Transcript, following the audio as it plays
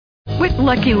With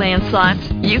Lucky Land Slots,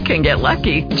 you can get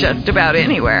lucky just about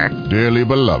anywhere. Dearly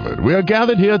beloved, we are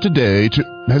gathered here today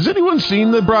to... Has anyone seen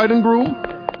the bride and groom?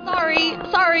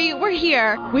 Sorry, we're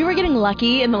here. We were getting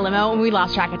lucky in the limo and we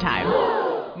lost track of time.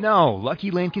 No,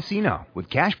 Lucky Land Casino, with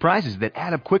cash prizes that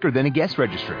add up quicker than a guest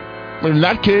registry. In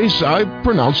that case, I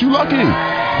pronounce you lucky.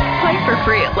 Play for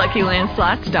free at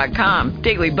LuckyLandSlots.com.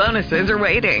 Daily bonuses are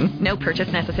waiting. No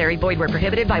purchase necessary. Void where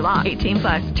prohibited by law.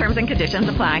 18+. Terms and conditions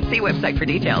apply. See website for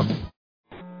details.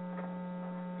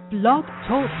 Blog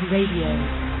Talk Radio.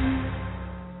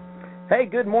 Hey,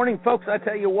 good morning, folks. I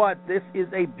tell you what, this is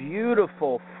a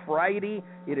beautiful Friday.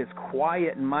 It is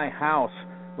quiet in my house.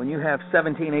 When you have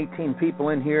 17, 18 people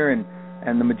in here and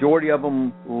the majority of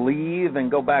them leave and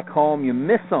go back home, you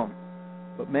miss them.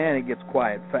 But, man, it gets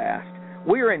quiet fast.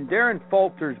 We are in Darren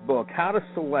Falter's book, How to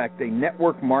Select a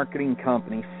Network Marketing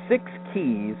Company, 6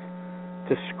 Keys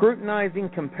to Scrutinizing,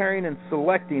 Comparing, and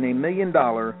Selecting a $1 million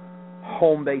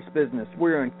home-based business.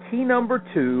 We're in key number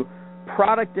 2,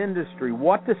 product industry,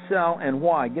 what to sell and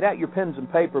why. Get out your pens and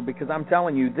paper because I'm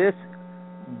telling you, this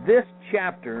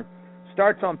chapter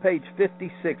starts on page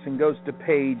 56 and goes to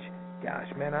page,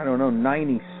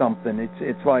 90-something.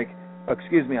 It's like,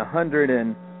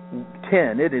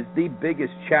 110. It is the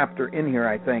biggest chapter in here,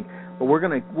 I think. But we're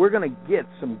gonna get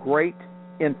some great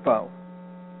info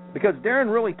because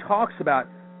Darren really talks about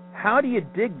how do you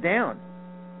dig down,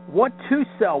 what to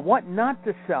sell, what not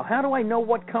to sell. How do I know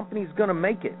what company's going to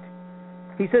make it?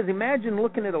 He says, imagine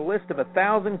looking at a list of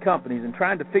 1,000 companies and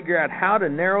trying to figure out how to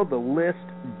narrow the list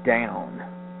down.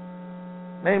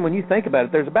 Man, when you think about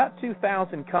it, there's about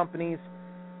 2,000 companies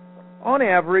on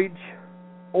average,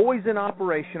 always in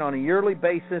operation on a yearly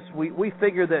basis. We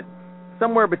figure that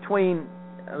somewhere between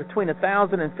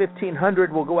 1,000 and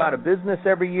 1,500 will go out of business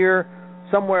every year.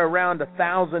 Somewhere around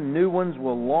 1,000 new ones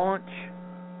will launch,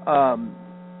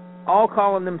 all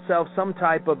calling themselves some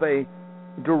type of a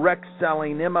direct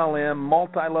selling, MLM,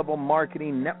 multi-level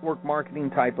marketing, network marketing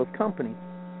type of company.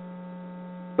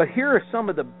 But here are some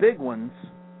of the big ones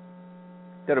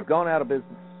that have gone out of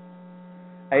business.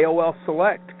 AOL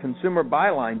Select, Consumer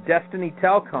Byline, Destiny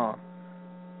Telecom,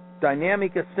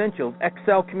 Dynamic Essentials,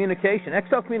 XL Communication.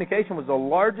 XL Communication was the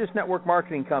largest network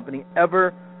marketing company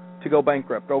ever to go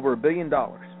bankrupt, over $1 billion.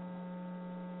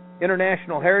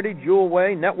 International Heritage,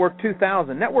 Jewelway, Network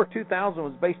 2000. Network 2000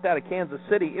 was based out of Kansas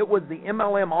City. It was the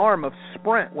MLM arm of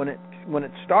Sprint when it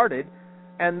started,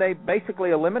 and they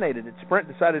basically eliminated it.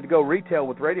 Sprint decided to go retail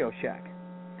with Radio Shack.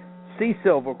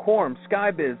 C-Silver, Quorum,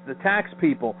 Skybiz, The Tax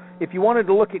People. If you wanted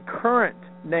to look at current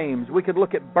names, we could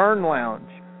look at Burn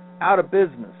Lounge, out of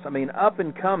business. I mean, up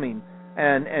and coming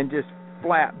and just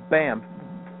flat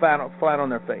on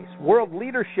their face. World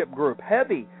Leadership Group,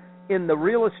 heavy in the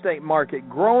real estate market,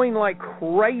 growing like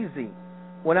crazy,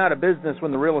 went out of business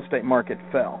when the real estate market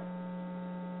fell.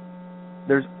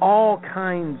 There's all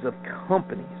kinds of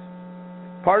companies.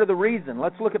 Part of the reason,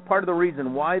 let's look at part of the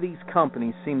reason why these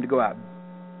companies seem to go out.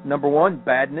 Number one,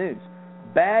 bad news.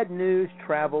 Bad news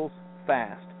travels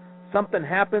fast. Something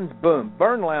happens, boom.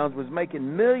 Burn Lounge was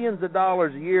making millions of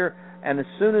dollars a year, and as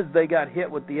soon as they got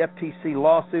hit with the FTC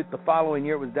lawsuit the following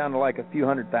year, it was down to like a few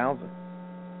 $100,000.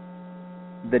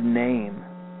 The name.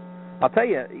 I'll tell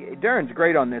you, Darren's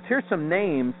great on this. Here's some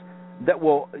names that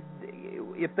will,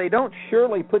 if they don't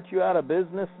surely put you out of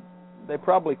business, they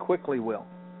probably quickly will.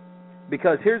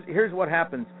 Because here's what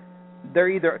happens. They're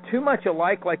either too much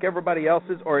alike like everybody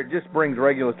else's, or it just brings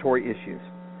regulatory issues.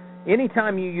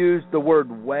 Anytime you use the word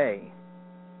way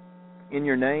in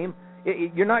your name,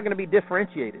 you're not going to be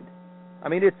differentiated. I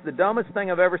mean, it's the dumbest thing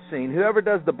I've ever seen. Whoever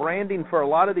does the branding for a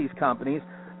lot of these companies,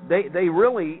 they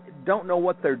really don't know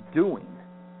what they're doing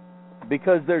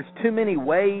because there's too many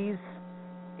ways.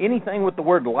 Anything with the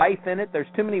word life in it, there's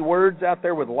too many words out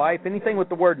there with life. Anything with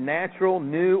the word natural,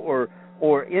 new, or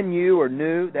in you or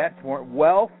new, that's more.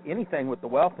 Wealth, anything with the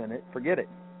wealth in it, forget it.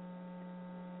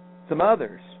 Some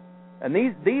others. And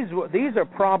these are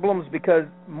problems because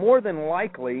more than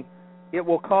likely it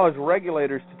will cause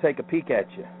regulators to take a peek at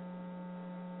you.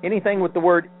 Anything with the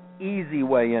word easy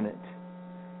way in it.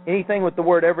 Anything with the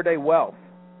word everyday wealth.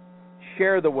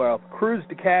 Share the wealth. Cruise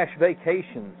to cash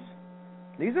vacations.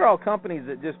 These are all companies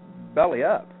that just belly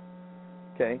up.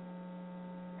 Okay?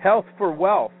 Health for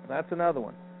wealth. That's another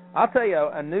one. I'll tell you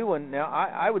a new one. Now,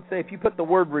 I would say if you put the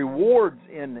word rewards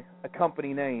in a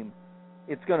company name,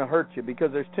 it's going to hurt you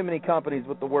because there's too many companies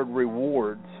with the word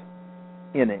rewards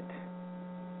in it.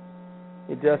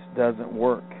 It just doesn't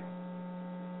work.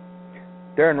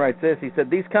 Darren writes this. He said,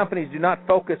 these companies do not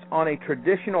focus on a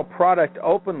traditional product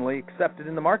openly accepted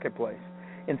in the marketplace.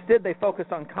 Instead, they focus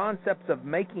on concepts of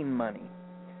making money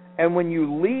And when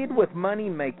you lead with money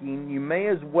making, you may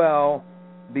as well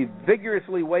be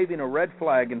vigorously waving a red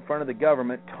flag in front of the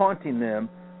government, taunting them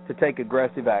to take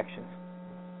aggressive actions.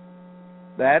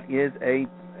 That is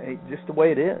just the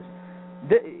way it is.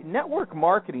 Network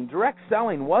marketing, direct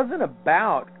selling, wasn't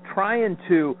about trying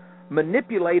to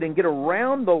manipulate and get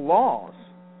around the laws.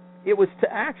 It was to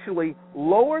actually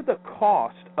lower the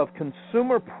cost of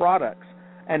consumer products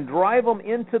and drive them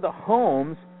into the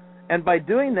homes, and by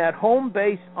doing that,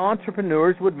 home-based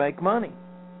entrepreneurs would make money.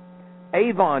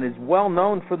 Avon is well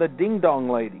known for the Ding Dong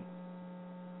Lady.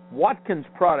 Watkins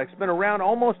products been around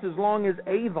almost as long as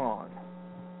Avon.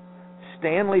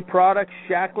 Stanley products,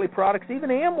 Shackley products, even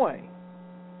Amway.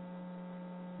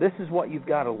 This is what you've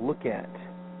got to look at.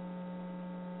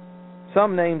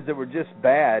 Some names that were just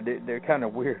bad, they're kind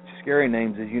of weird, scary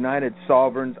names, is United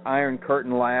Sovereigns, Iron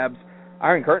Curtain Labs.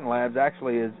 Iron Curtain Labs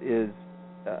actually is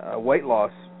a weight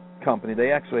loss company.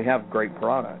 They actually have great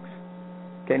products.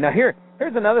 Okay, now here's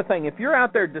another thing. If you're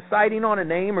out there deciding on a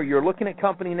name or you're looking at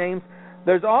company names,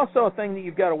 there's also a thing that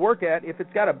you've got to work at if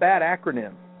it's got a bad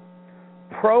acronym.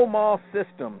 Pro Mall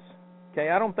Systems. Okay,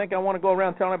 I don't think I want to go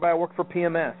around telling everybody I work for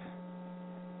PMS.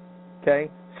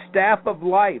 Okay, Staff of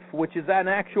Life, which is an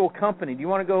actual company. Do you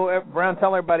want to go around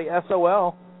telling everybody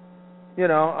SOL? You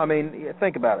know, I mean,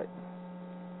 think about it.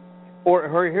 Or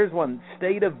here's one,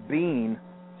 State of Being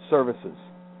Services.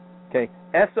 Okay,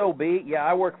 SOB, yeah,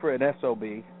 I work for an SOB.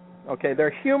 Okay,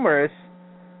 they're humorous,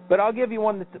 but I'll give you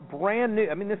one that's brand new.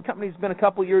 I mean, this company's been a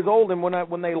couple years old, and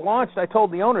when they launched, I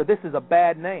told the owner, this is a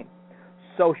bad name.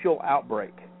 Social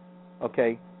Outbreak.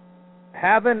 Okay,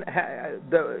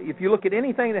 if you look at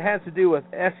anything that has to do with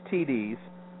STDs,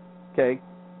 okay,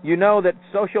 you know that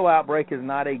Social Outbreak is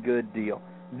not a good deal.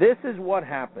 This is what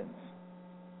happens,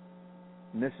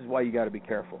 and this is why you got to be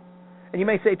careful. And you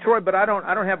may say, Troy, but I don't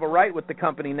have a right with the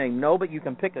company name. No, but you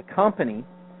can pick a company,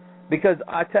 because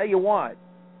I tell you what,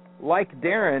 like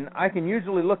Darren, I can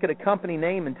usually look at a company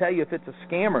name and tell you if it's a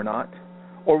scam or not,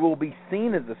 or will be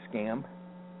seen as a scam.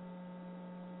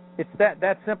 It's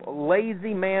that simple.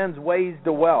 Lazy man's ways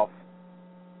to wealth.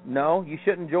 No, you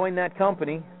shouldn't join that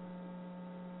company.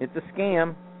 It's a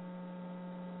scam.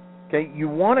 Okay, you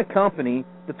want a company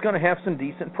that's going to have some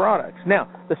decent products. Now,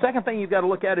 the second thing you've got to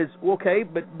look at is, okay,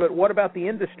 but what about the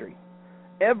industry?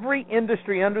 Every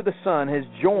industry under the sun has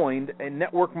joined in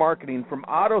network marketing, from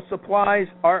auto supplies,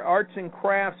 arts and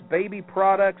crafts, baby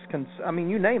products,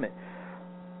 you name it.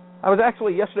 I was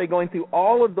actually yesterday going through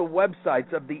all of the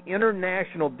websites of the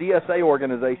international DSA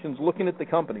organizations looking at the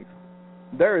companies.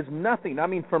 There is nothing. I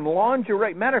mean, from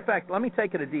lingerie. Matter of fact, let me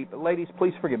take it a deep. Ladies,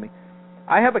 please forgive me.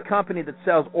 I have a company that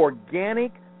sells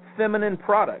organic feminine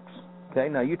products. Okay,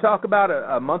 now you talk about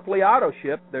a monthly auto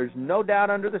ship. There's no doubt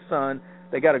under the sun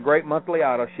they got a great monthly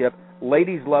auto ship.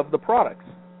 Ladies love the products.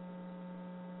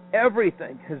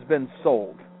 Everything has been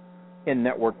sold in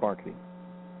network marketing.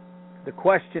 The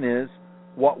question is,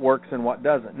 what works and what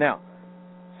doesn't. Now,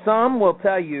 some will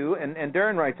tell you, and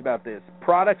Darren writes about this,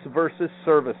 products versus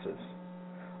services.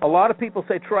 A lot of people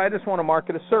say, Troy, I just want to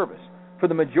market a service. For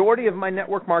the majority of my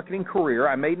network marketing career,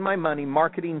 I made my money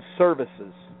marketing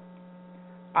services.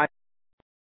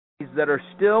 That are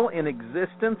still in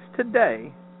existence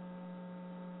today,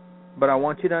 but I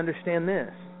want you to understand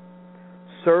this.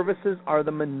 Services are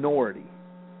the minority.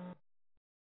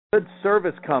 Good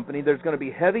service company, there's going to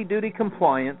be heavy-duty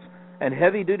compliance and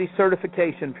heavy-duty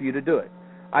certification for you to do it.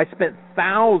 I spent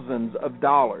thousands of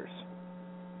dollars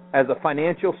as a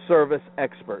financial service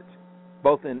expert,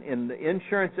 both in the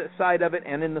insurance side of it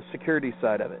and in the security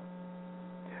side of it.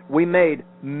 We made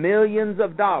millions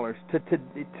of dollars.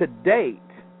 To date,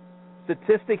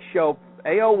 statistics show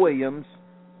A.O. Williams,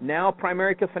 now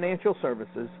Primerica Financial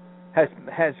Services,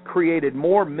 has created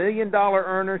more million-dollar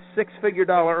earners, six-figure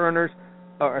dollar earners,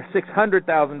 or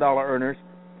 $600,000 earners,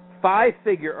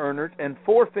 five-figure earners, and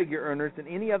four-figure earners than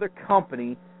any other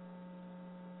company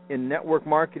in network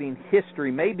marketing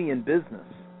history, maybe in business,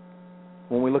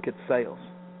 when we look at sales.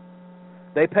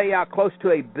 They pay out close to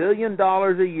 $1 billion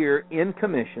a year in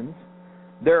commissions.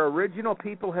 Their original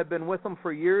people have been with them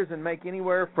for years and make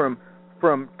anywhere from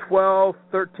 $12,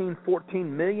 $13, $14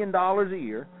 million a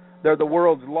year. They're the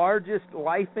world's largest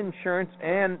life insurance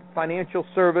and financial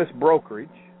service brokerage.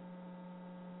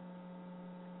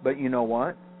 But you know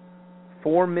what?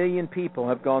 4 million people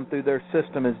have gone through their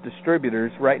system as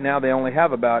distributors. Right now they only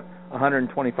have about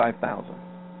 125,000.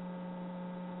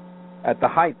 At the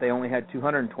height, they only had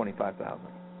 225,000.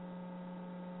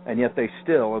 And yet they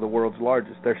still are the world's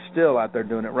largest. They're still out there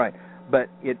doing it right. But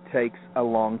it takes a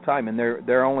long time, and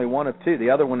they're only one of two. The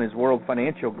other one is World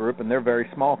Financial Group, and they're very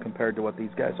small compared to what these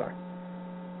guys are.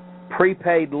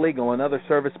 Prepaid Legal, another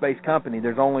service-based company.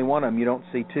 There's only one of them. You don't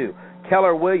see two.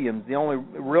 Keller Williams, the only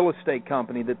real estate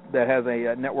company that has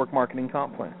a network marketing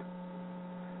comp plan.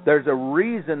 There's a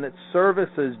reason that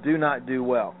services do not do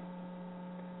well.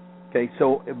 Okay,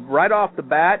 so right off the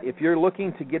bat, if you're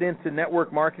looking to get into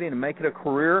network marketing and make it a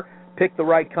career, pick the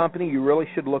right company. You really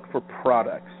should look for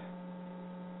products.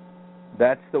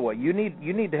 That's the way. You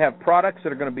need to have products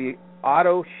that are going to be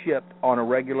auto-shipped on a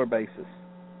regular basis.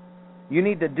 You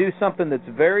need to do something that's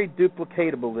very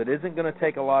duplicatable, that isn't going to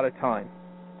take a lot of time.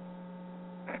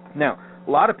 Now, a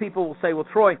lot of people will say, well,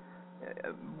 Troy,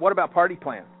 what about Party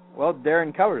Plan? Well,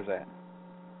 Darren covers that.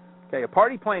 Okay, a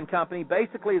Party Plan company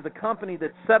basically is a company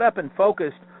that's set up and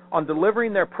focused on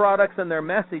delivering their products and their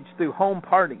message through home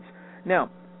parties. Now,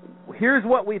 here's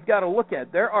what we've got to look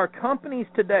at. There are companies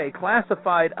today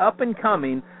classified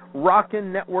up-and-coming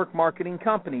rockin' network marketing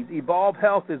companies. Evolve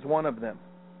Health is one of them.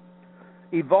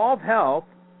 Evolve Health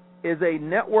is a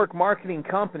network marketing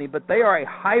company, but they are a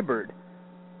hybrid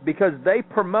because they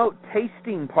promote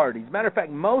tasting parties. Matter of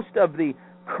fact, most of the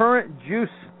current juice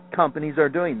companies are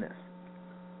doing this.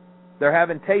 They're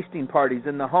having tasting parties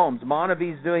in the homes.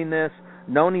 Monavy's doing this.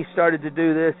 Noni started to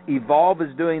do this. Evolve is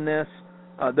doing this.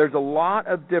 There's a lot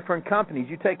of different companies.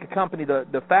 You take a company,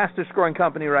 the fastest growing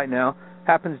company right now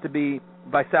happens to be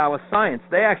Visalis Science.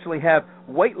 They actually have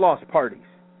weight loss parties.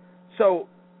 So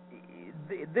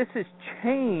this has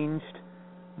changed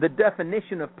the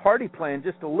definition of party plan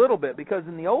just a little bit, because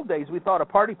in the old days we thought a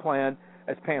party plan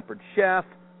as Pampered Chef,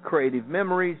 Creative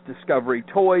Memories, Discovery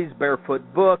Toys,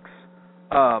 Barefoot Books,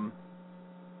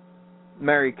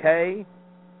 Mary Kay,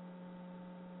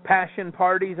 passion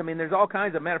parties. I mean, there's all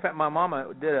kinds of. Matter of fact, my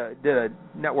mama did a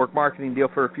network marketing deal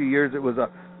for a few years. It was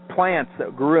plants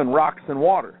that grew in rocks and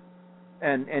water,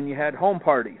 and you had home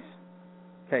parties.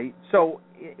 Okay, so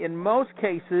in most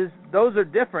cases those are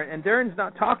different, and Darren's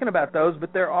not talking about those,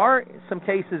 but there are some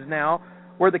cases now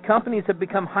where the companies have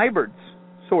become hybrids,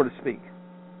 so to speak.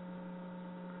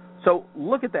 So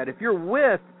look at that. If you're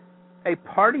with a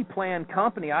party plan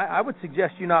company, I would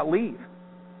suggest you not leave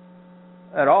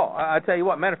at all. I tell you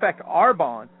what, matter of fact,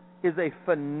 Arbonne is a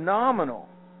phenomenal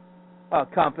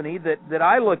company that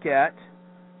I look at,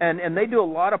 and they do a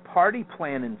lot of party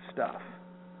planning stuff.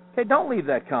 Okay, don't leave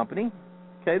that company.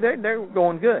 Okay, they're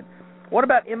going good. What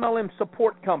about MLM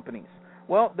support companies?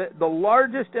 Well, the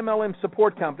largest MLM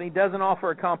support company doesn't offer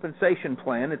a compensation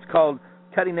plan. It's called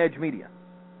Cutting Edge Media.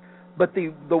 But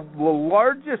the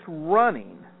largest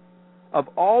running of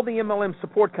all the MLM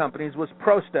support companies was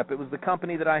ProStep. It was the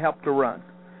company that I helped to run.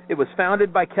 It was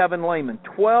founded by Kevin Lehman.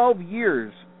 12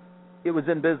 years it was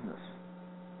in business.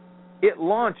 It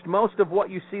launched most of what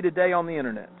you see today on the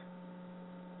Internet.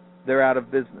 They're out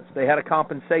of business. They had a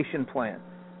compensation plan.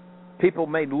 People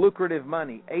made lucrative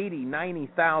money, $80,000,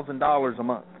 $90,000 a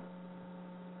month.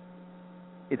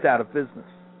 It's out of business.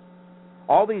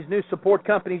 All these new support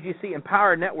companies you see,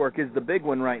 Empower Network is the big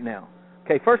one right now.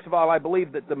 Okay, first of all, I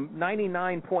believe that the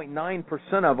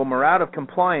 99.9% of them are out of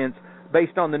compliance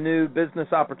based on the new business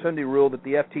opportunity rule that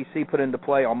the FTC put into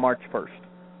play on March 1st.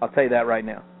 I'll tell you that right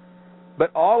now.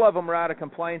 But all of them are out of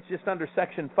compliance just under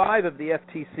Section 5 of the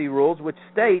FTC rules, which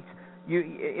states,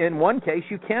 in one case,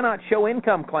 you cannot show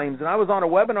income claims. And I was on a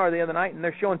webinar the other night, and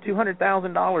they're showing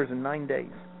 $200,000 in 9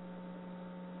 days.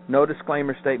 No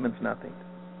disclaimer statements, nothing.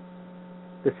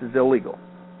 This is illegal.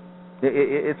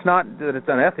 It's not that it's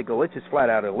unethical, it's just flat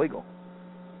out illegal.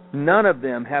 None of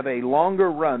them have a longer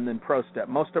run than ProStep.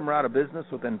 Most of them are out of business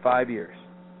within 5 years.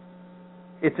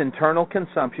 It's internal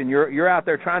consumption. You're out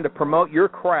there trying to promote your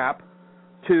crap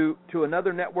to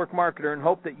another network marketer and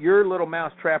hope that your little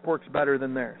mousetrap works better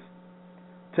than theirs.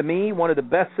 To me, one of the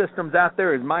best systems out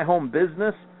there is My Home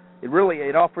Business.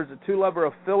 It offers a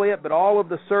 2-level affiliate, but all of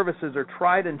the services are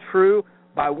tried and true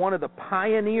by one of the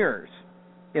pioneers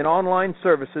in online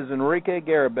services, Enrique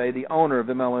Garibay, the owner of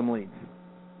MLM Leads.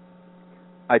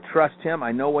 I trust him.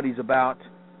 I know what he's about.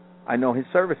 I know his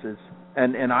services.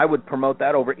 And I would promote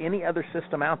that over any other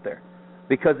system out there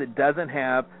because it doesn't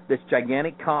have this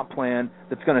gigantic comp plan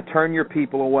that's going to turn your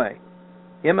people away.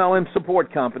 MLM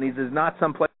support companies is not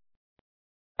someplace.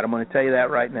 I'm going to tell you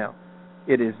that right now.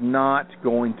 It is not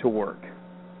going to work.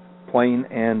 Plain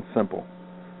and simple.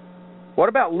 What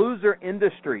about loser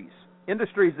industries?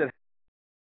 Industries that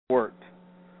worked.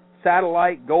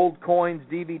 Satellite, gold coins,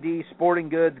 DVDs, sporting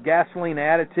goods, gasoline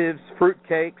additives,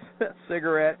 fruitcakes,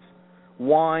 cigarettes,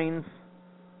 wines.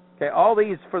 Okay, all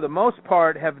these, for the most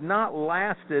part, have not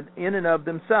lasted in and of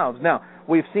themselves. Now,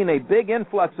 we've seen a big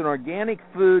influx in organic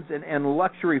foods and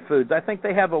luxury foods. I think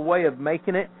they have a way of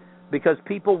making it because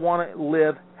people want to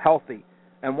live healthy.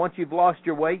 And once you've lost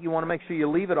your weight, you want to make sure you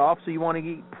leave it off, so you want to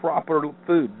eat proper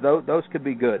food. Those could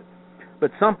be good.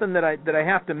 But something that I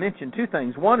have to mention, two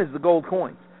things. One is the gold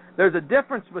coins. There's a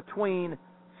difference between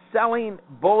selling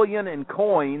bullion and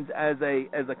coins as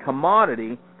a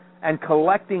commodity and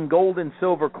collecting gold and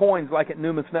silver coins like at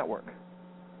Numis Network.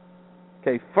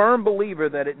 Okay, firm believer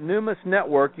that at Numis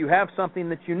Network you have something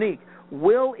that's unique.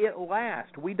 Will it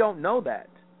last? We don't know that.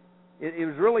 It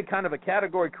was really kind of a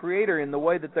category creator in the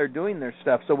way that they're doing their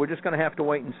stuff, so we're just going to have to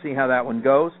wait and see how that one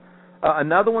goes.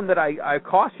 Another one that I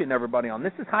caution everybody on,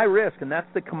 this is high risk, and that's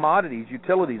the commodities,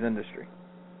 utilities industry.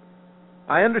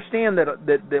 I understand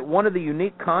that one of the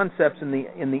unique concepts in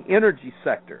the energy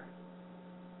sector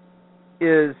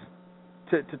is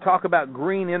to talk about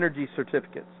green energy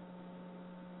certificates.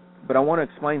 But I want to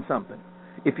explain something.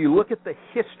 If you look at the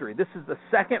history, this is the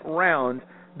second round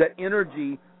that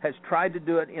energy has tried to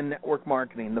do it in network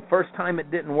marketing. The first time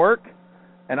it didn't work,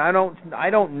 and I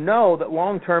don't know that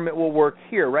long term it will work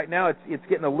here. Right now it's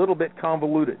getting a little bit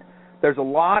convoluted. There's a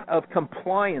lot of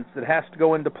compliance that has to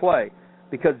go into play,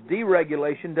 because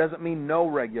deregulation doesn't mean no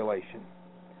regulation.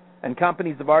 And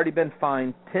companies have already been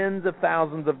fined tens of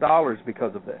thousands of dollars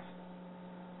because of this.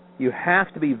 You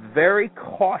have to be very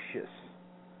cautious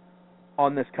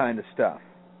on this kind of stuff.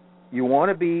 You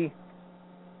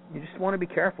just want to be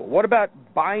careful. What about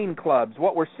buying clubs?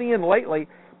 What we're seeing lately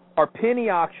are penny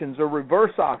auctions or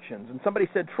reverse auctions. And somebody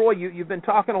said, Troy, you've been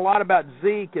talking a lot about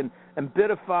Zeek and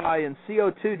Bitify and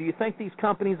CO2. Do you think these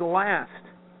companies will last?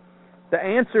 The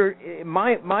answer,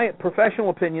 my professional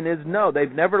opinion, is no.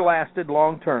 They've never lasted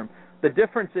long term. The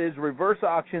difference is reverse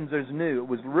auctions is new. It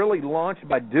was really launched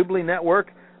by Doobly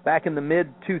Network back in the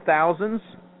mid-2000s,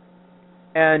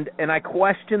 and I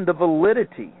question the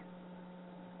validity.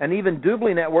 And even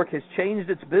Doobly Network has changed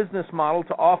its business model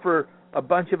to offer a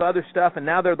bunch of other stuff, and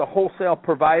now they're the wholesale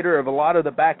provider of a lot of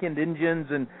the back-end engines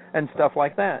and stuff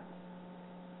like that.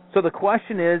 So the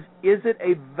question is it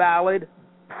a valid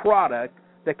product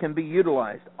that can be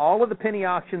utilized? All of the penny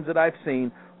auctions that I've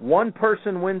seen, one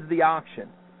person wins the auction.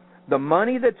 The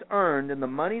money that's earned and the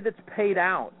money that's paid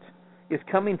out is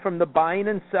coming from the buying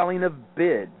and selling of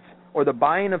bids or the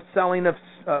buying and selling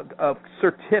of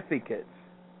certificates.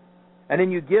 And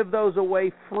then you give those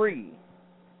away free.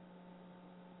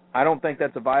 I don't think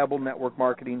that's a viable network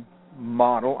marketing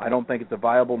model. I don't think it's a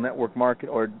viable network market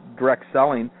or direct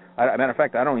selling. Matter of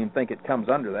fact, I don't even think it comes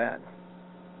under that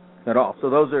at all. So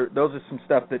those are some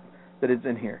stuff that is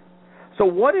in here. So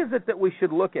what is it that we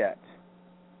should look at?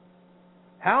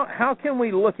 How can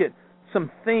we look at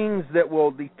some things that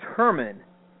will determine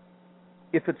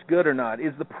if it's good or not?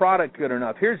 Is the product good or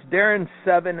not? Here's Daren's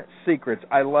 7 secrets.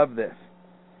 I love this.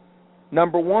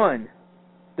 Number 1,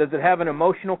 does it have an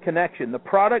emotional connection? The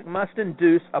product must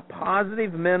induce a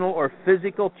positive mental or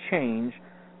physical change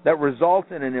that results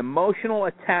in an emotional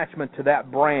attachment to that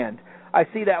brand. I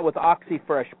see that with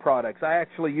OxyFresh products. I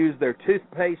actually use their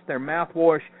toothpaste, their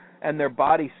mouthwash, and their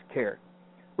body care.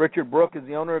 Richard Brook is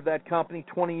the owner of that company,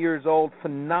 20 years old,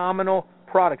 phenomenal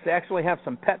products. They actually have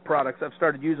some pet products I've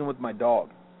started using with my dog.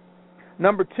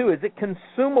 Number 2, is it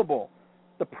consumable?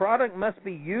 The product must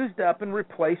be used up and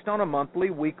replaced on a monthly,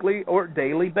 weekly, or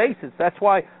daily basis. That's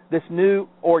why this new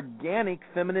organic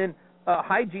feminine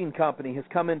hygiene company has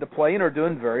come into play and are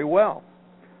doing very well.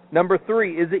 Number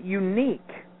 3, is it unique?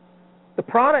 The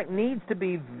product needs to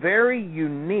be very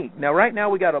unique. Now, right now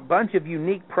we got a bunch of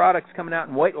unique products coming out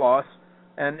in weight loss,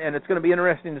 and it's going to be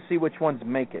interesting to see which ones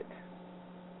make it.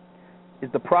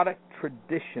 Is the product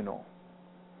traditional?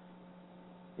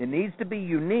 It needs to be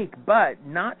unique, but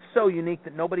not so unique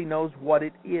that nobody knows what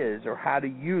it is or how to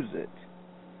use it.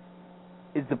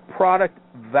 Is the product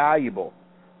valuable?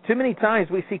 Too many times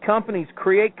we see companies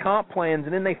create comp plans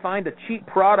and then they find a cheap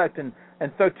product and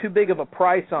throw too big of a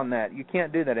price on that. You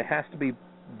can't do that. It has to be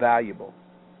valuable.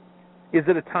 Is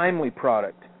it a timely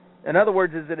product? In other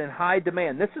words, is it in high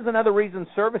demand? This is another reason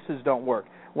services don't work.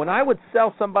 When I would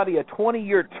sell somebody a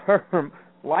 20-year term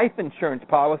life insurance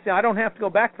policy, I don't have to go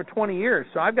back for 20 years,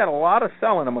 so I've got a lot of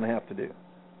selling I'm going to have to do.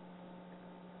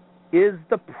 Is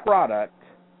the product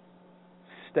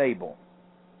stable?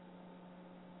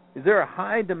 Is there a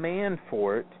high demand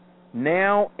for it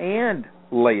now and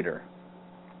later?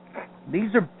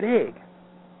 These are big.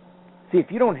 See, if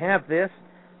you don't have this,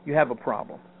 you have a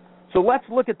problem. So let's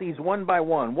look at these one by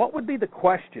one. What would be the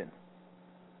question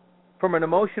from an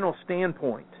emotional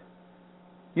standpoint?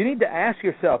 You need to ask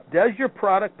yourself, does your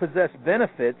product possess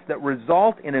benefits that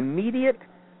result in immediate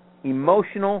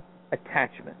emotional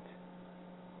attachment?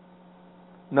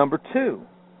 Number 2,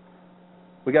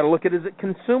 we got to look at, is it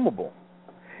consumable?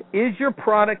 Is your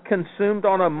product consumed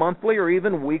on a monthly or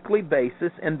even weekly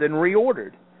basis and then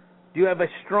reordered? Do you have a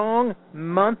strong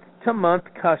month-to-month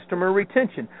customer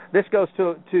retention? This goes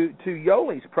to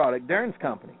Yoli's product, Darren's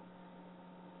company.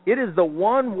 It is the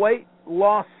one weight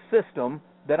loss system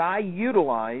that I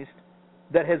utilized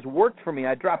that has worked for me.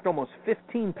 I dropped almost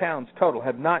 15 pounds total.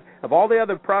 Have not, of all the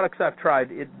other products I've tried,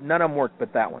 none of them worked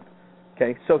but that one.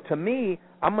 Okay, so to me,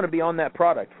 I'm going to be on that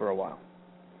product for a while.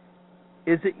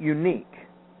 Is it unique?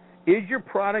 Is your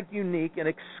product unique and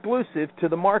exclusive to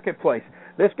the marketplace?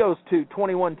 This goes to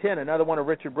 2110, another one of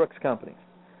Richard Brooks' companies.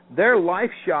 Their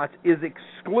Life Shots is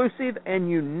exclusive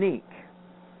and unique.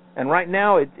 And right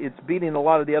now, it's beating a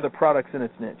lot of the other products in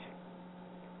its niche.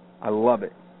 I love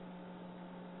it.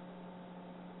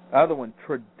 Other one,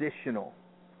 traditional.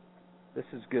 This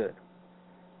is good.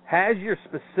 Has your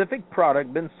specific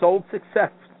product been sold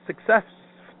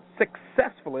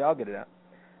successfully, I'll get it out,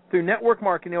 through network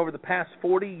marketing over the past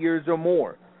 40 years or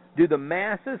more? Do the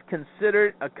masses consider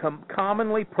it a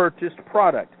commonly purchased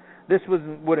product? This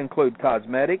would include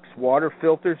cosmetics, water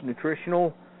filters,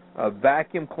 nutritional,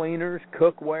 vacuum cleaners,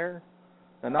 cookware.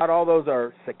 Now, not all those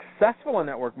are successful in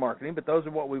network marketing, but those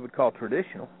are what we would call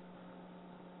traditional.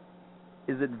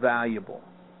 Is it valuable?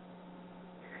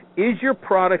 Is your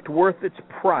product worth its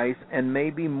price and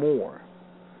maybe more?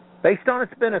 Based on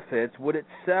its benefits, would it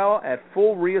sell at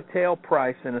full retail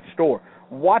price in a store?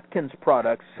 Watkins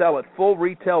products sell at full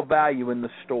retail value in the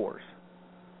stores.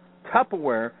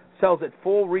 Tupperware sells at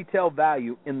full retail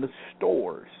value in the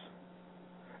stores.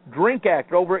 Drink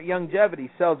Act over at Longevity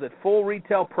sells at full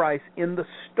retail price in the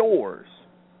stores.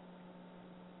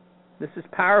 This is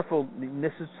powerful.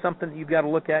 This is something that you've got to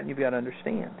look at and you've got to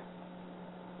understand.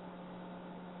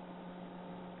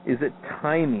 Is it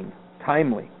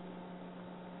timely?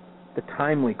 The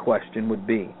timely question would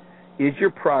be, is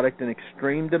your product in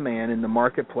extreme demand in the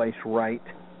marketplace right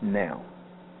now?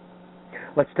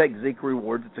 Let's take Zeek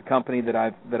Rewards. It's a company that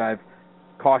I've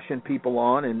cautioned people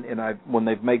on, and when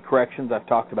they've made corrections, I've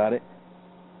talked about it.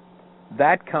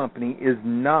 That company is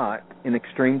not in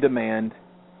extreme demand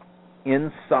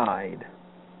inside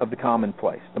of the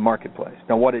commonplace, the marketplace.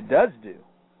 Now, what it does do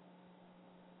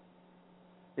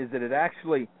is that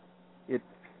it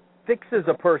fixes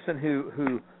a person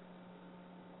who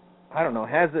I don't know,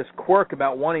 has this quirk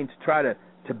about wanting to try to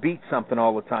beat something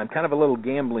all the time, kind of a little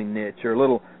gambling niche or a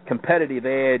little competitive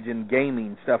edge in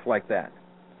gaming, stuff like that.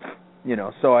 You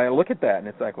know, so I look at that and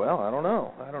it's like, well, I don't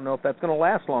know. I don't know if that's going to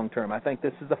last long term. I think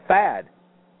this is a fad.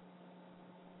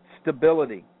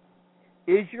 Stability.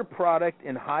 Is your product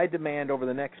in high demand over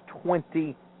the next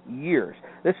 20 years?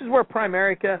 This is where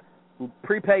Primerica,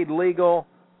 Prepaid Legal,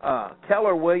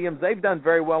 Keller Williams, they've done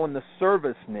very well in the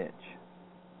service niche.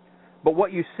 But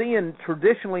what you see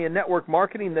traditionally in network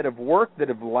marketing that have worked, that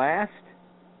have lasted,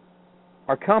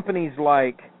 are companies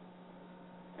like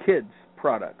kids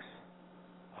products,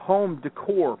 home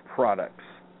decor products.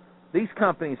 These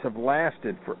companies have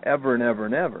lasted forever and ever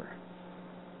and ever.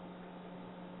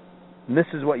 And this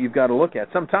is what you've got to look at.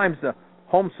 Sometimes the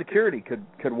home security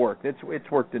could work. It's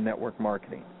worked in network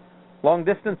marketing. Long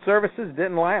distance services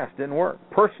didn't work.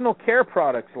 Personal care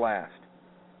products last.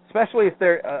 Especially if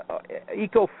they're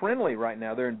eco-friendly right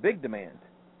now. They're in big demand.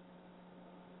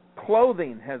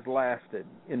 Clothing has lasted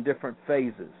in different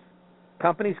phases.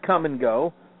 Companies come and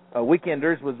go.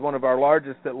 Weekenders was one of our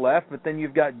largest that left, but then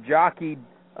you've got jockeyed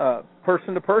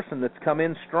person-to-person that's come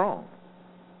in strong.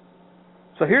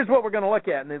 So here's what we're going to look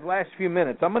at in these last few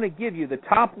minutes. I'm going to give you the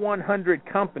top 100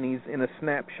 companies in a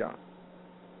snapshot.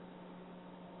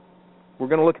 We're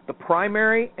going to look at the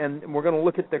primary, and we're going to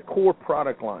look at their core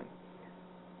product line.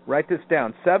 Write this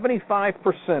down. 75%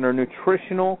 are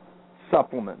nutritional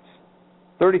supplements.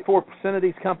 34% of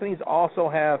these companies also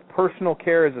have personal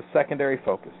care as a secondary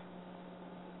focus.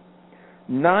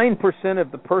 9%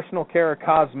 of the personal care are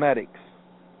cosmetics.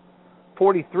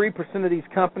 43% of these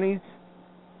companies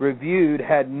reviewed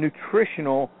had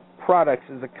nutritional products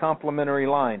as a complementary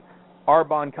line.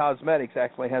 Arbonne Cosmetics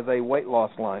actually has a weight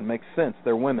loss line. Makes sense.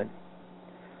 They're women.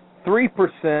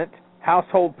 3%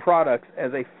 household products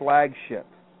as a flagship.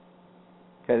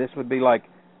 Okay, this would be like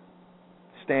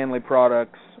Stanley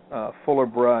Products, Fuller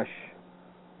Brush,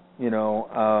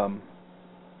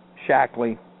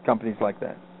 Shackley, companies like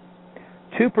that.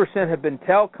 2% have been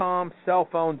telecom, cell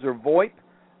phones, or VoIP.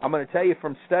 I'm going to tell you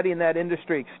from studying that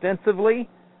industry extensively,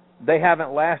 they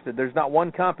haven't lasted. There's not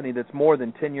one company that's more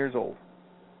than 10 years old.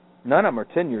 None of them are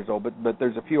 10 years old, but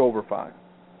there's a few over 5.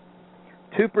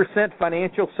 2%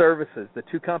 financial services. The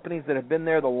two companies that have been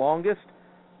there the longest,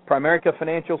 Primerica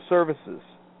Financial Services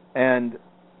and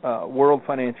World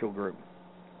Financial Group.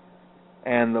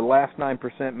 And the last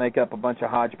 9% make up a bunch of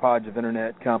hodgepodge of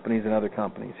internet companies and other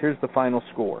companies. Here's the final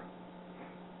score.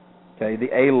 Okay, the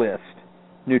A-list.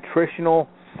 nutritional,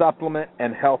 supplement,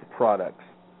 and health products.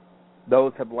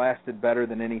 Those have lasted better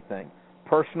than anything.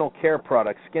 Personal care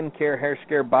products, skin care, hair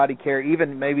care, body care,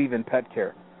 maybe even pet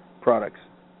care products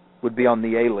would be on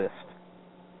the A list.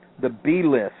 The B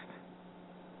list,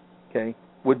 okay,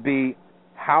 would be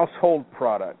household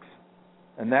products,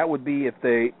 and that would be if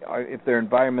they're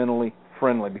environmentally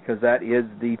friendly, because that is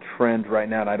the trend right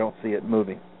now, and I don't see it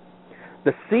moving.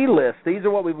 The C list, these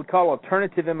are what we would call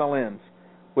alternative MLMs,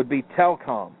 would be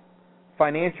telecom,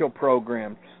 financial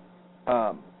programs,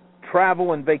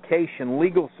 travel and vacation,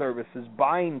 legal services,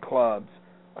 buying clubs.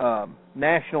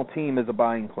 National Team is a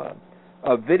buying club.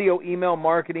 Video, email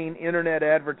marketing, internet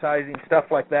advertising, stuff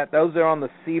like that. Those are on the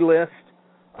C list.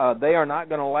 They are not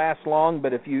going to last long,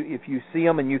 but if you see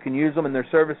them and you can use them and their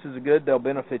services are good, they'll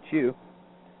benefit you.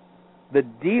 The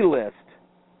D list,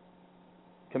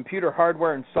 computer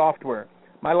hardware and software.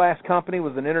 My last company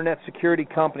was an internet security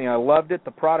company. I loved it.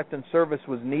 The product and service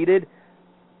was needed.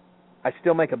 I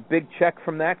still make a big check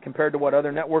from that compared to what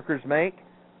other networkers make,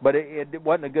 but it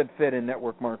wasn't a good fit in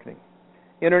network marketing.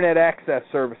 Internet access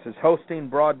services, hosting,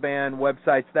 broadband,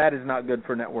 websites, that is not good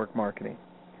for network marketing.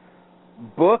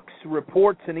 Books,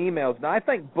 reports, and emails. Now, I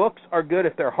think books are good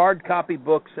if they're hard copy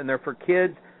books and they're for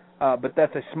kids, but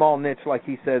that's a small niche, like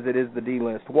he says. It is the D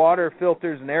list. Water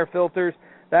filters and air filters,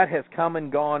 that has come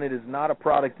and gone. It is not a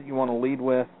product that you want to lead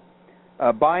with.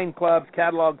 Buying clubs,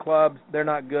 catalog clubs, they're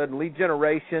not good. Lead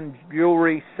generation,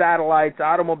 jewelry, satellites,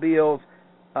 automobiles,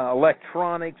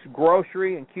 electronics,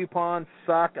 grocery, and coupons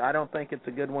suck. I don't think it's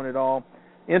a good one at all.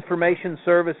 Information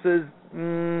services,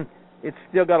 it's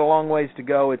still got a long ways to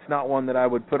go. It's not one that I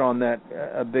would put on that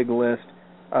a big list.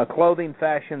 Clothing,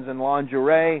 fashions, and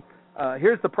lingerie.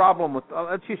 Here's the problem with,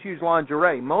 let's just use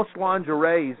lingerie. Most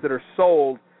lingeries that are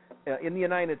sold in the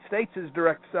United States as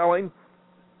direct selling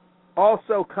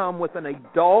also come with an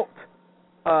adult,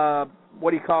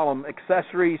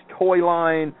 accessories, toy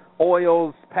line,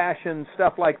 oils, passion,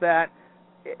 stuff like that.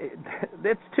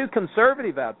 It's too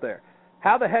conservative out there.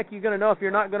 How the heck are you going to know if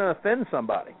you're not going to offend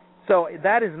somebody? So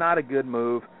that is not a good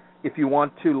move if you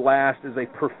want to last as a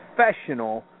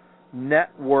professional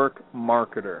network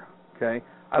marketer, okay?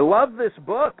 I love this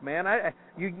book, man.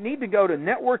 You need to go to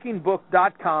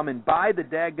networkingbook.com and buy the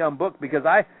daggum book, because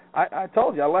I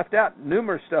told you I left out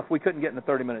numerous stuff we couldn't get in a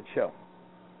 30-minute show.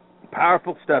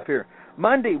 Powerful stuff here.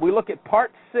 Monday, we look at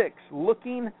Part 6,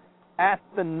 looking at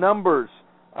the numbers.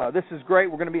 This is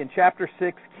great. We're going to be in Chapter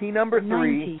 6, key number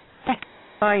 3,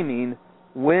 timing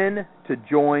when to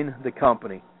join the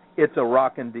company. It's a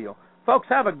rockin' deal. Folks,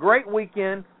 have a great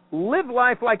weekend. Live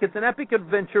life like it's an epic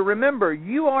adventure. Remember,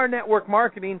 you are network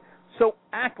marketing, so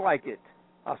act like it.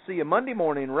 I'll see you Monday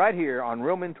morning right here on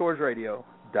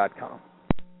RealMentorsRadio.com.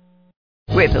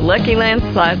 With the Lucky Land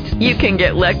Slots, you can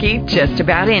get lucky just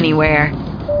about anywhere.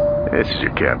 This is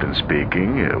your captain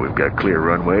speaking. We've got clear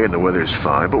runway and the weather's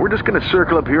fine, but we're just going to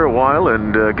circle up here a while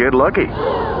and get lucky.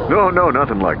 No,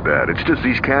 nothing like that. It's just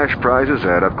these cash prizes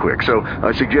add up quick. So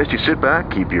I suggest you sit back,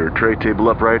 keep your tray table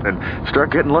upright, and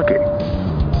start getting lucky.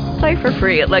 Play for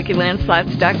free at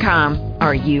LuckyLandSlots.com.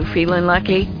 Are you feeling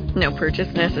lucky? No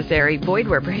purchase necessary. Void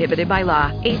where prohibited by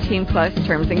law. 18+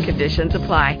 terms and conditions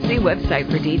apply. See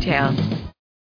website for details.